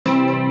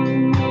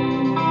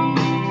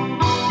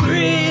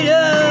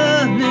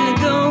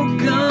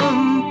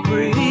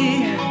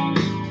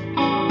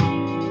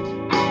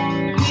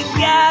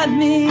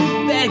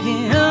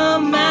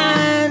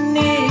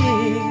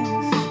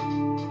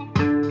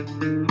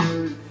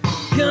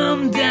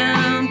come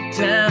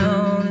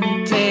downtown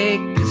and take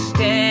a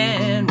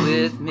stand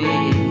with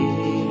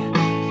me.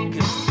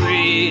 'Cause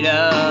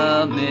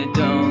freedom, it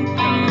don't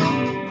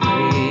come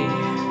free.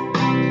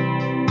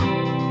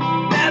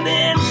 I've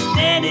been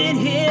standing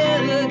here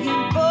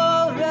looking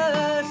for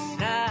a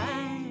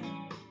sign.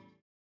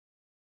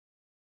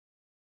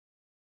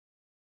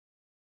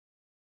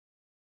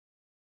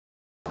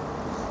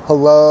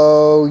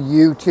 Hello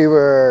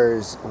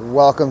YouTubers,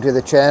 welcome to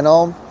the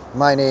channel.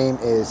 My name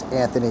is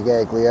Anthony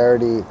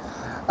Gagliardi,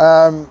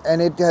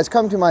 and it has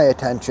come to my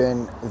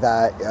attention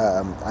that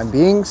I'm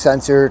being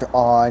censored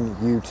on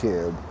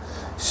YouTube.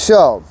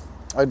 So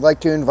I'd like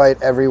to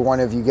invite every one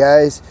of you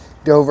guys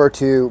over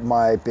to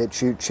my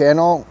BitChute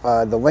channel.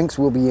 The links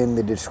will be in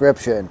the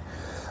description.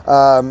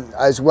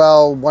 As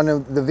well, one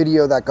of the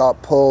video that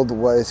got pulled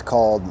was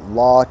called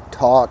Law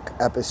Talk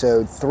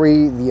Episode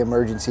 3, the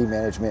Emergency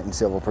Management and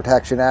Civil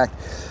Protection Act.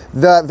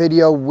 That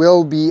video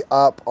will be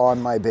up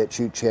on my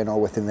BitChute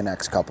channel within the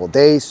next couple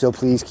days, so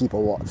please keep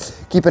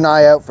an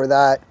eye out for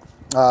that.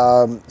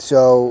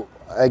 So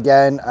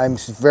again, I'm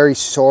very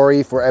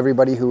sorry for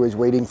everybody who is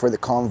waiting for the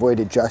Convoy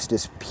to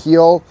Justice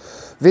Peel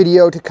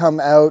video to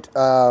come out,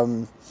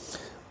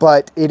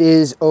 but it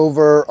is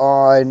over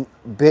on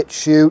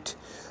BitChute.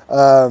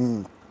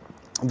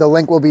 The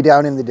link will be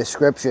down in the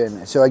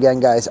description. So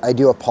again, guys, I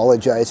do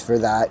apologize for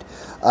that.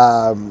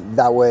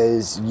 That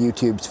was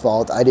YouTube's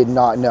fault. I did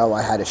not know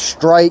I had a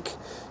strike.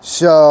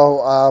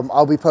 So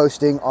I'll be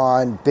posting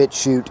on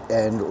BitChute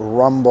and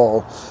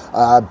Rumble.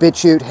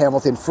 BitChute,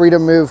 Hamilton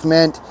Freedom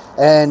Movement,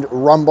 and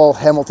Rumble,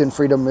 Hamilton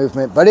Freedom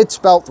Movement. But it's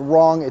spelt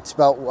wrong. It's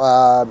spelt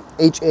Hamiltion.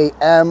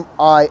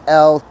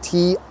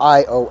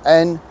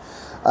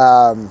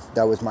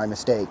 That was my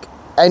mistake.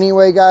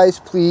 Anyway, guys,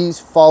 please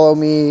follow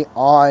me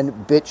on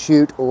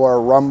BitChute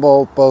or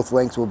Rumble. Both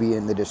links will be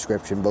in the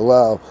description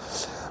below.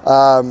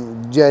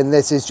 And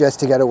this is just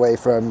to get away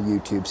from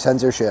YouTube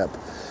censorship.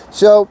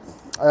 So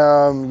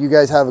you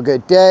guys have a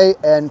good day,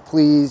 and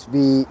please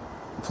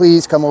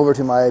come over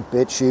to my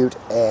BitChute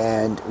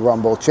and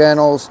Rumble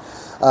channels.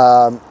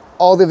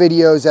 All the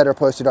videos that are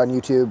posted on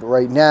YouTube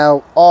right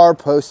now are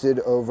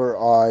posted over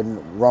on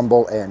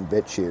Rumble and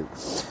BitChute.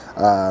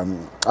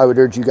 I would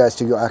urge you guys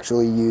to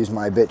actually use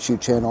my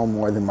BitChute channel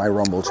more than my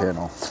Rumble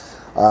channel.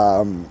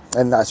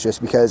 And that's just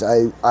because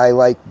I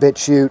like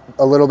BitChute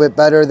a little bit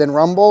better than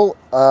Rumble,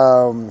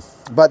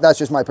 but that's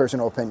just my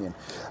personal opinion.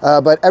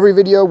 But every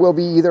video will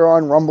be either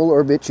on Rumble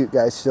or BitChute,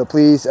 guys, so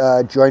please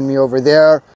join me over there.